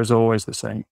 the photos are always the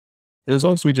same. And as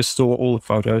long as we just store all the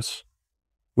photos,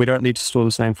 we don't need to store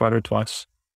the same photo twice.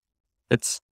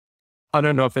 I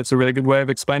don't know if that's a really good way of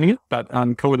explaining it, but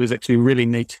Comet is actually really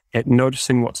neat at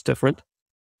noticing what's different,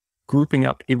 grouping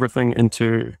up everything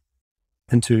into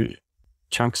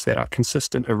chunks that are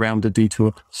consistent around the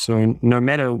detour. So no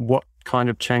matter what kind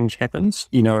of change happens,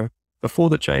 before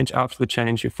the change, after the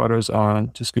change, your photos are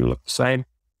just going to look the same.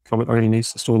 Comet only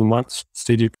needs to store them once.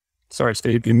 Steve,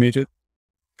 you muted.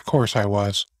 Of course I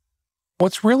was.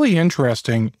 What's really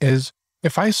interesting is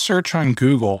if I search on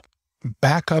Google,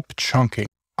 backup chunking,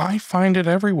 I find it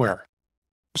everywhere.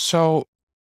 So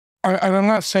I'm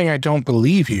not saying I don't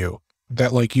believe you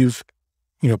that you've,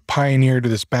 pioneered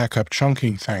this backup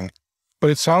chunking thing, but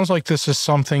it sounds like this is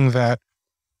something that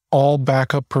all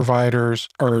backup providers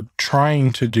are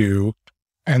trying to do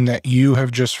and that you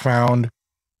have just found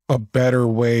a better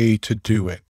way to do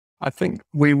it. I think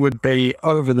we would be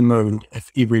over the moon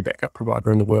if every backup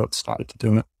provider in the world started to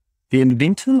do it. The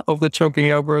inventor of the chunking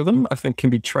algorithm, I think, can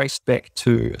be traced back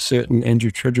to a certain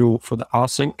Andrew Tridgell for the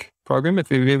rsync program,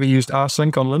 if you've ever used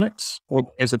rsync on Linux,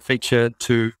 or as a feature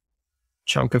to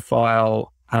chunk a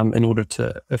file in order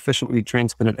to efficiently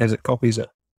transmit it as it copies it.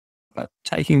 But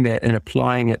taking that and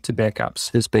applying it to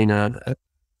backups has been a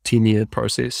 10-year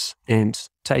process, and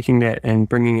taking that and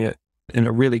bringing it in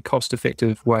a really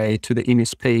cost-effective way to the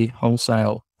MSP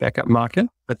wholesale backup market,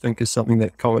 I think is something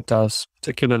that Comet does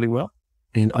particularly well.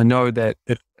 And I know that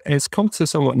as Comet's a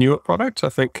somewhat newer product, I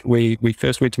think we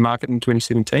first went to market in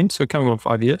 2017, so coming on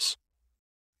 5 years,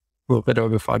 well, a bit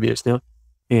over 5 years now.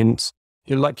 And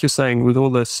like you're saying, with all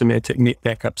the semantic net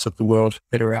backups of the world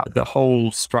that are out, the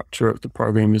whole structure of the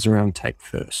program is around take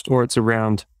first, or it's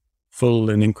around full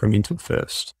and incremental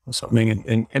first or something.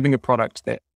 And having a product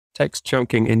that takes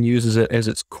chunking and uses it as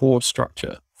its core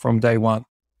structure from day one,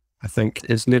 I think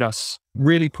has let us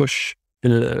really push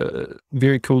in a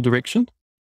very cool direction.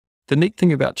 The neat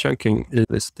thing about chunking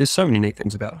is there's so many neat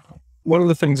things about it. One of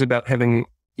the things about having,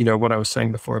 what I was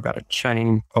saying before about a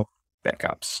chain of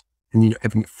backups and,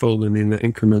 having it full and then the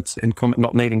increments and Comet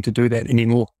not needing to do that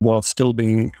anymore while still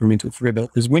being incremental forever,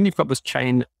 is when you've got this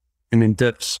chain and then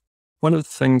diffs, one of the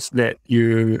things that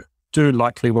you do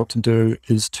likely want to do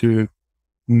is to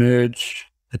merge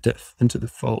a diff into the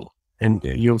full. And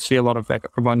you'll see a lot of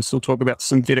backup providers still talk about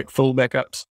synthetic full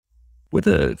backups. With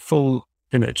a full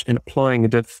image and applying a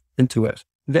diff into it,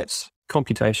 that's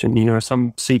computation.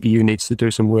 Some CPU needs to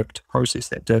do some work to process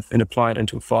that diff and apply it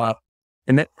into a file.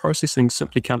 And that processing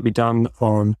simply can't be done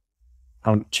on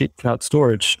cheap cloud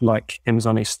storage like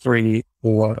Amazon S3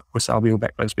 or Wasabi or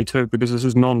Backblaze B2, because this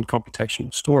is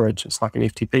non-computational storage. It's like an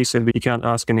FTP server. You can't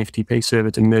ask an FTP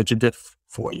server to merge a diff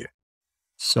for you.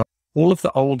 So all of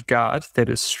the old guard that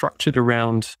is structured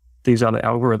around these other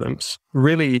algorithms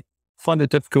really find it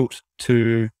difficult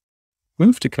to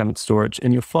move to cloud storage.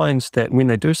 And you'll find that when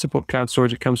they do support cloud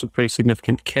storage, it comes with pretty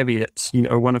significant caveats.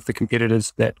 One of the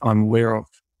competitors that I'm aware of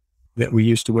that we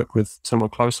used to work with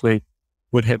somewhat closely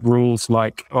would have rules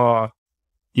like,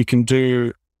 you can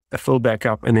do a full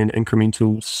backup and then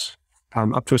incrementals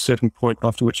up to a certain point,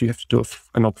 after which you have to do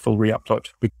another full re-upload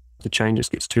because the chain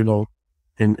just gets too long.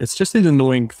 And it's just these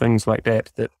annoying things like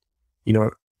that,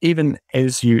 even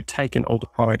as you take an older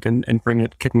product and bring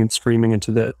it kicking and screaming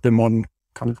into the modern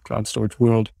kind of cloud storage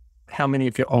world, how many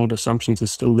of your old assumptions are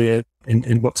still there,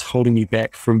 and what's holding you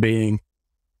back from being,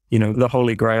 the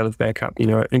holy grail of backup,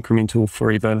 incremental,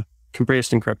 forever,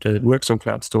 compressed, encrypted, works on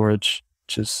cloud storage,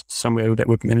 which is somewhere that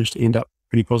we've managed to end up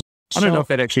pretty positive. I don't know if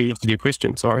that actually answered your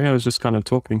question. Sorry, I was just kind of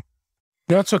talking.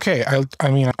 No, it's okay.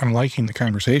 I'm liking the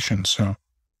conversation, so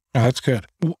that's good.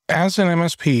 As an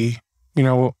MSP,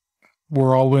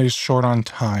 we're always short on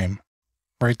time,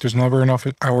 right? There's never enough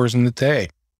hours in the day.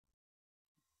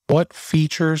 What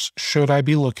features should I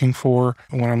be looking for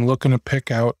when I'm looking to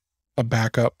pick out a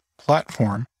backup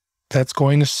platform that's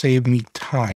going to save me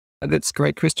time? That's a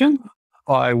great question.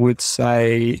 I would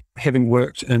say, having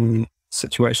worked in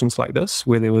situations like this,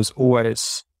 where there was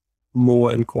always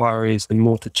more inquiries and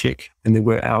more to check, and there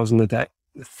were hours in the day,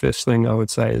 the first thing I would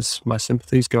say is my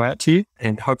sympathies go out to you,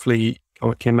 and hopefully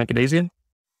it can make it easier.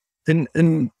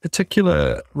 In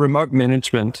particular, remote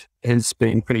management has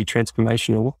been pretty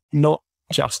transformational, not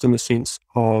just in the sense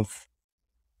of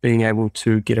being able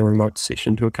to get a remote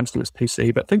session to a customer's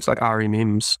PC, but things like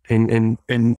RMMs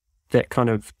and that kind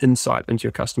of insight into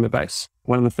your customer base.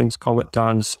 One of the things Comet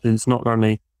does is not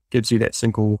only gives you that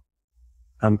single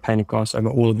pane of glass over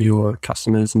all of your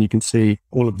customers, and you can see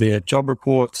all of their job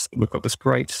reports. We've got this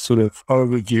great sort of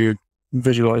overview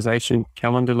visualization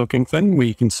calendar looking thing where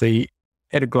you can see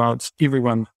at a glance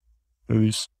everyone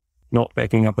who's not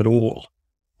backing up at all,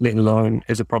 let alone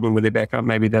has a problem with their backup.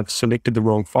 Maybe they've selected the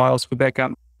wrong files for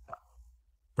backup,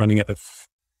 running out of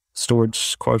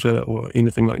storage quota or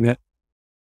anything like that.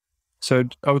 So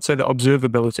I would say the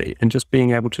observability and just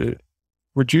being able to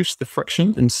reduce the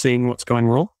friction in seeing what's going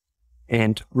wrong,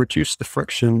 and reduce the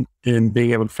friction in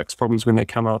being able to fix problems when they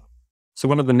come up. So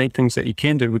one of the neat things that you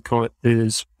can do with Comet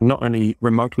is not only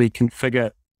remotely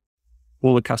configure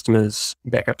all the customers'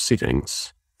 backup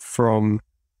settings from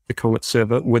the Comet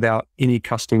server without any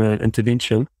customer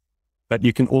intervention, but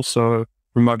you can also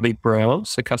remotely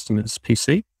browse a customer's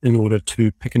PC in order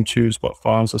to pick and choose what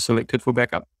files are selected for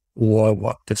backup or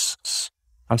what disks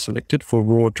are selected for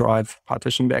raw drive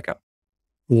partition backup,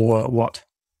 or what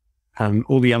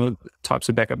all the other types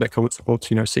of backup that Comet supports,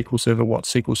 SQL Server, what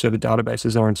SQL Server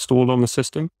databases are installed on the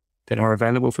system that are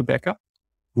available for backup,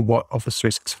 what Office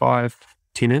 365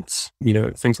 tenants,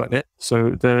 things like that. So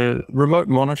the remote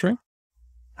monitoring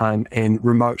and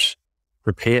remote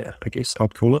repair, I guess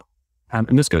I'd call it.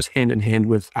 And this goes hand in hand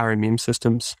with RMM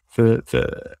systems for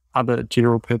other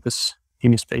general purpose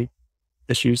MSP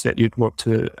issues that you'd want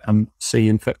to see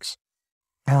and fix.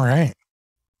 All right.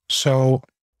 So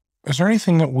is there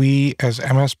anything that we as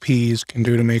MSPs can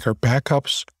do to make our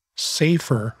backups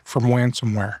safer from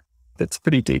ransomware? That's a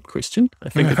pretty deep question. I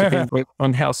think it depends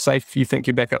on how safe you think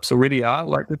your backups already are.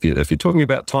 Like if you're talking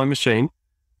about Time Machine,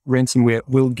 ransomware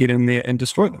will get in there and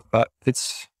destroy them. But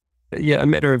it's, a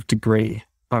matter of degree,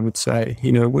 I would say.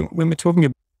 When we're talking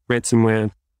about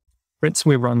ransomware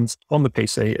runs on the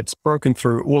PC. It's broken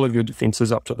through all of your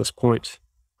defenses up to this point.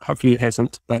 Hopefully it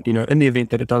hasn't, but in the event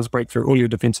that it does break through all your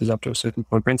defenses up to a certain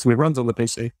point, ransomware runs on the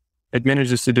PC. It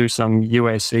manages to do some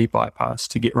UAC bypass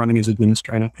to get running as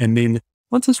administrator. And then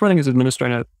once it's running as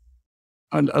administrator,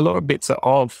 a lot of bets are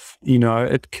off.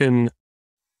 It can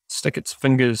stick its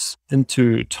fingers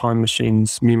into Time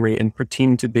Machine's memory and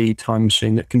pretend to be Time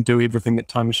Machine that can do everything that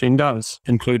Time Machine does,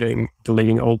 including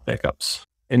deleting old backups.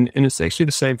 And it's actually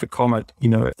the same for Comet.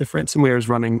 If ransomware is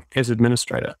running as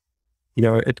administrator,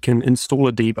 it can install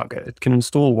a debugger, it can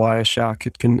install Wireshark,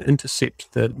 it can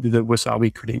intercept the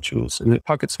Wasabi credentials, and it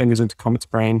poke its fingers into Comet's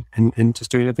brain and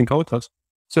just do anything Comet does.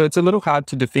 So it's a little hard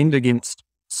to defend against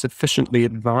sufficiently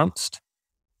advanced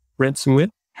ransomware.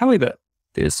 However,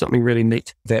 there's something really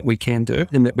neat that we can do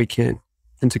and that we can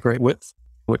integrate with,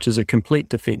 which is a complete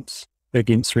defense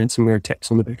against ransomware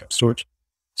attacks on the backup storage.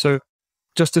 So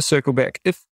just to circle back,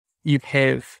 if you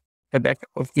have a backup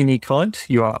of any kind,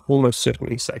 you are almost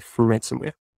certainly safe from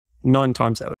ransomware. 9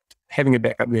 times out of 10, having a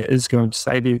backup there is going to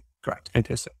save you. Great,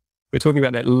 fantastic. We're talking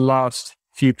about that last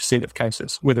few percent of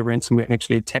cases where the ransomware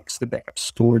actually attacks the backup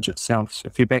storage itself. So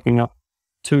if you're backing up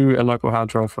to a local hard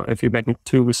drive, if you're backing up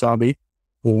to Wasabi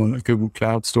or Google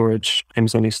Cloud Storage,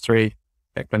 Amazon S3,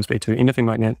 Backblaze B2, anything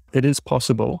like that, it is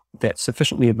possible that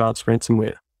sufficiently advanced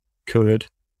ransomware could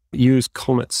use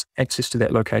Comet's access to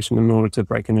that location in order to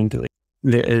break in and delete.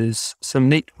 There is some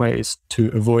neat ways to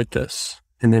avoid this,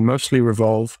 and they mostly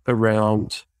revolve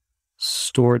around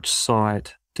storage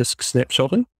side disk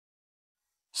snapshotting.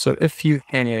 So if you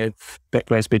have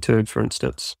Backblaze B2, for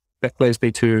instance, Backblaze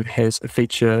B2 has a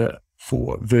feature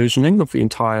for versioning of the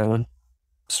entire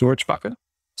storage bucket.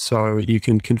 So you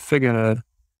can configure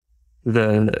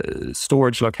the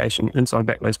storage location inside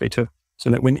Backblaze B2 so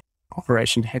that when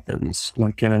operation happens,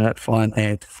 like file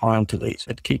add, file delete,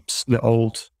 it keeps the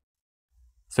old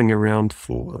thing around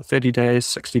for 30 days,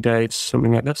 60 days,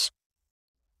 something like this.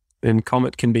 Then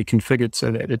Comet can be configured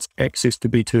so that its access to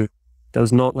B2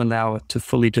 does not allow it to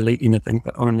fully delete anything,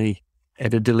 but only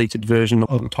add a deleted version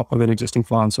on top of an existing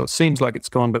file. So it seems like it's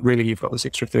gone, but really you've got this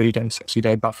extra 30-day,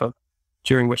 60-day buffer,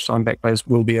 during which time Backblaze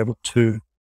will be able to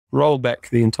roll back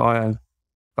the entire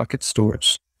bucket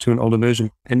storage to an older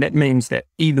version. And that means that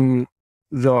even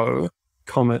though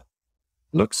Comet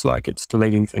looks like it's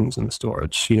deleting things in the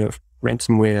storage,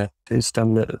 ransomware has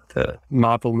done the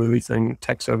Marvel movie thing,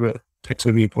 takes over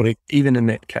your body. Even in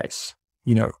that case,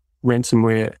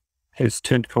 ransomware has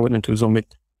turned Comet into a zombie.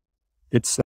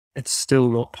 It's still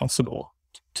not possible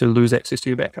to lose access to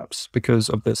your backups because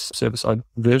of this server-side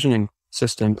versioning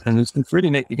system. And it's really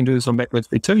neat. You can do this on Backblaze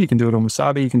B2, you can do it on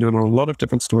Wasabi, you can do it on a lot of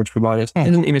different storage providers.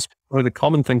 And in MSP, one of the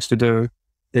common things to do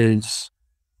is,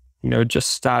 just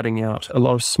starting out, a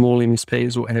lot of small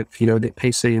MSPs will have, their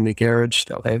PC in their garage.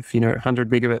 They'll have, 100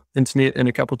 megabit internet and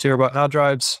a couple terabyte hard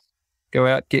drives. Go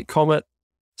out, get Comet,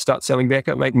 start selling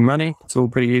backup, making money. It's all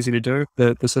pretty easy to do.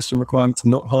 The system requirements are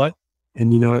not high.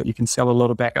 And, you can sell a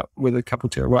lot of backup with a couple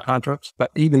terabyte hard drives.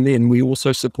 But even then, we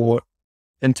also support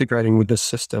integrating with this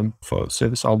system for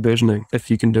server-side versioning if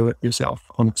you can do it yourself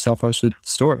on self-hosted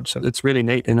storage. So it's really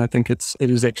neat. And I think it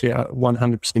is actually a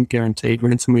 100% guaranteed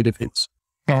ransomware defense.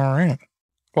 All right.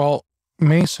 Well,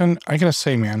 Mason, I got to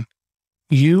say, man,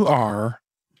 you are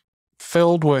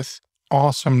filled with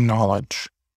awesome knowledge.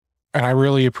 And I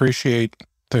really appreciate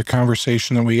the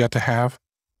conversation that we got to have.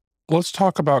 Let's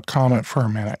talk about Comet for a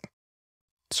minute.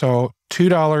 So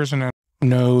 $2 in a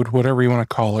node, whatever you want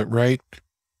to call it, right?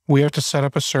 We have to set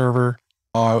up a server.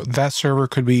 That server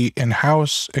could be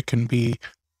in-house. It can be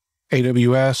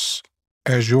AWS,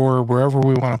 Azure, wherever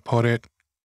we want to put it.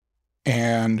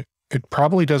 And it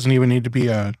probably doesn't even need to be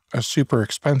a super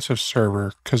expensive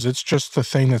server because it's just the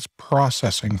thing that's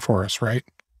processing for us, right?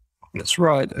 That's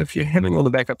right. If you're having all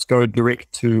the backups go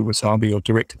direct to Wasabi or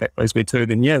direct to Backblaze B2,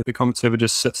 then the Comet server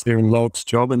just sits there and logs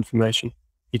job information.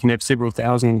 You can have several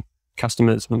thousand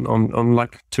customers on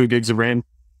like 2 gigs of RAM,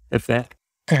 if that.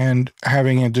 And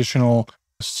having additional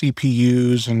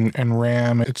CPUs and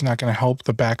RAM, it's not going to help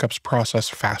the backups process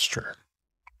faster.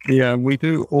 Yeah, we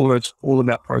do all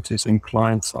about processing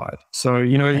client side. So,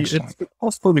 it's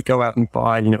possible to go out and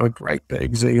buy, a great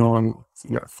big Xeon,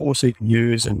 4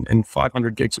 CPUs and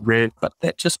 500 gigs of RAM, but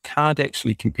that just can't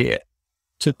actually compare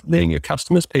to letting your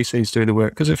customers' PCs do the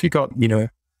work. Because if you've got,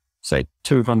 say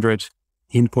 200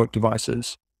 input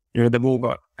devices. They've all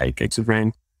got 8 gigs of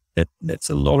RAM. That's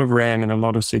a lot of RAM and a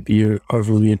lot of CPU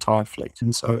over the entire fleet.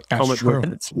 And so Comet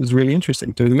was really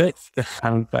interesting to do the math.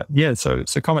 But yeah, so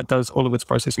Comet does all of its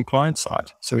processing client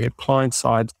side. So we have client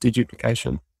side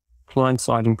deduplication, client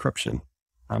side encryption,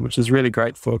 which is really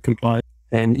great for compliance.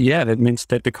 And yeah, that means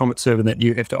that the Comet server that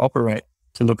you have to operate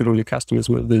to look at all your customers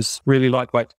with is really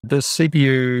lightweight. The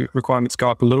CPU requirements go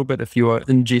up a little bit if you are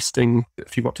ingesting,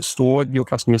 if you want to store your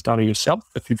customers' data yourself,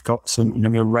 if you've got some,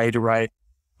 a RAID array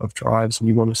of drives and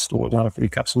you want to store data for your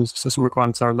customers, system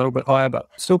requirements are a little bit higher, but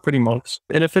still pretty modest.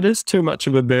 And if it is too much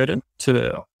of a burden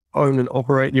to own and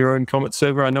operate your own Comet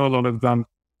server, I know a lot of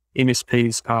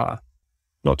MSPs are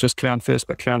not just cloud first,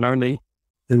 but cloud only.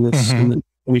 In this in the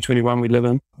 2021 we live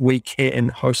in, we can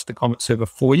host the Comet server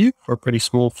for you for a pretty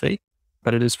small fee,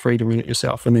 but it is free to run it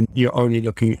yourself. And then you're only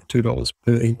looking at $2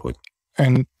 per input.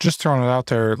 And just throwing it out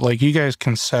there, like you guys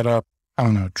can set up, I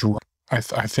don't know, I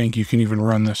think you can even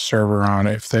run this server on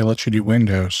if they let you do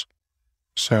Windows.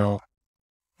 So,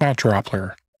 not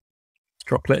Droplet.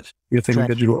 Droplet? You're thinking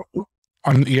digital?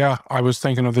 Yeah, I was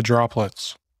thinking of the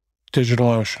droplets.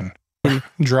 DigitalOcean.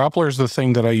 Droplet is the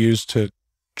thing that I use to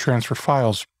transfer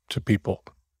files to people.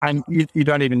 And you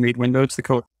don't even need Windows to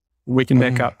code. We can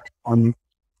back up on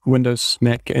Windows,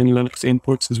 Mac, and Linux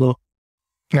inputs as well.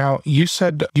 Now, you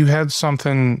said you had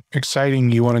something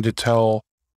exciting you wanted to tell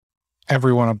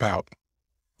everyone about,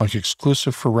 like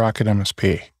exclusive for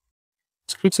RocketMSP.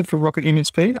 Exclusive for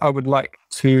RocketMSP, I would like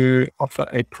to offer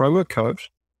a promo code.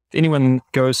 If anyone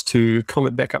goes to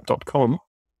cometbackup.com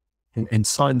and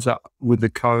signs up with the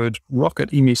code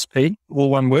RocketMSP, all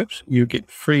one word, you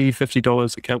get free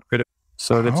 $50 account credit.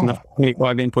 So that's enough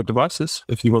 25 input devices.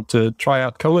 If you want to try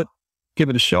out Comet, give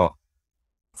it a shot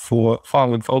for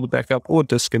file and folder backup or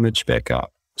disk image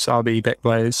backup, Sabi,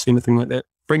 Backblaze, anything like that.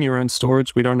 Bring your own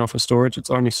storage. We don't offer storage. It's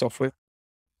only software.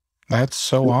 That's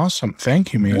so awesome.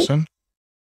 Thank you, Mason.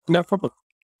 No problem.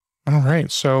 All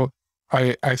right. So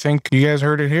I think you guys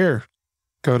heard it here.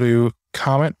 Go to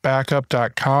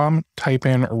cometbackup.com, type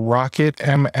in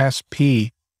RocketMSP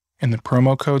in the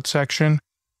promo code section.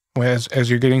 As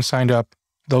you're getting signed up,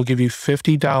 they'll give you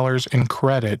 $50 in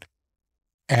credit.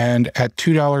 And at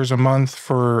 $2 a month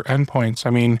for endpoints, I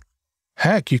mean,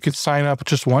 heck, you could sign up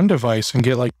just one device and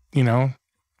get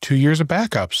 2 years of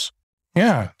backups.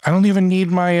 Yeah, I don't even need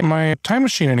my time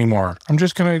machine anymore. I'm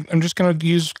just gonna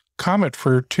use Comet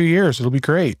for 2 years. It'll be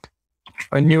great.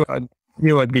 I knew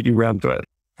I'd get you around to it.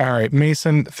 All right,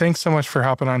 Mason, thanks so much for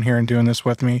hopping on here and doing this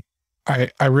with me.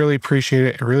 I really appreciate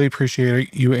it. I really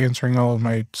appreciate you answering all of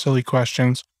my silly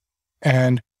questions.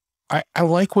 And I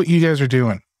like what you guys are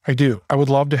doing. I do. I would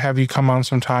love to have you come on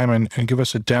sometime and give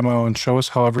us a demo and show us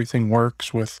how everything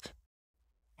works with,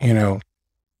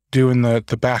 doing the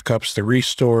backups, the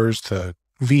restores, the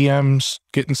VMs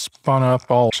getting spun up,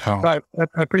 all. So. I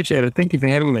appreciate it. Thank you for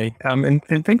having me. And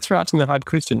thanks for asking the hard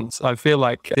questions. I feel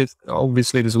like there's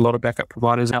a lot of backup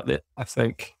providers out there. I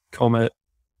think Comet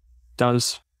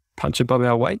does punch above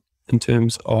our weight in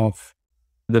terms of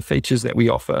the features that we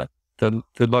offer, the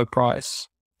low price,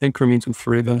 incremental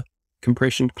forever,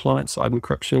 compression, client-side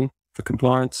encryption for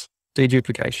compliance,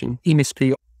 deduplication,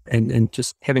 MSP, and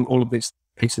just having all of these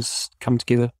pieces come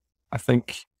together. I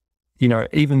think,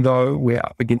 even though we're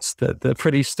up against the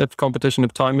pretty stiff competition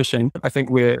of Time Machine, I think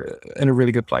we're in a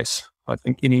really good place. I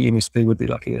think any MSP would be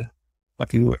lucky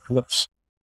to work with us.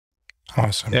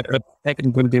 Awesome. Yeah, I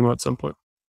can put a demo at some point.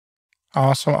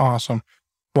 Awesome.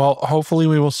 Well, hopefully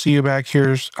we will see you back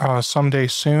here someday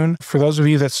soon. For those of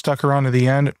you that stuck around to the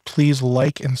end, please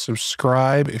like and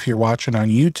subscribe if you're watching on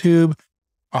YouTube.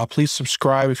 Please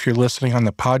subscribe if you're listening on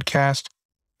the podcast.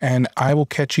 And I will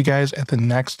catch you guys at the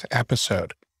next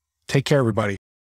episode. Take care, everybody.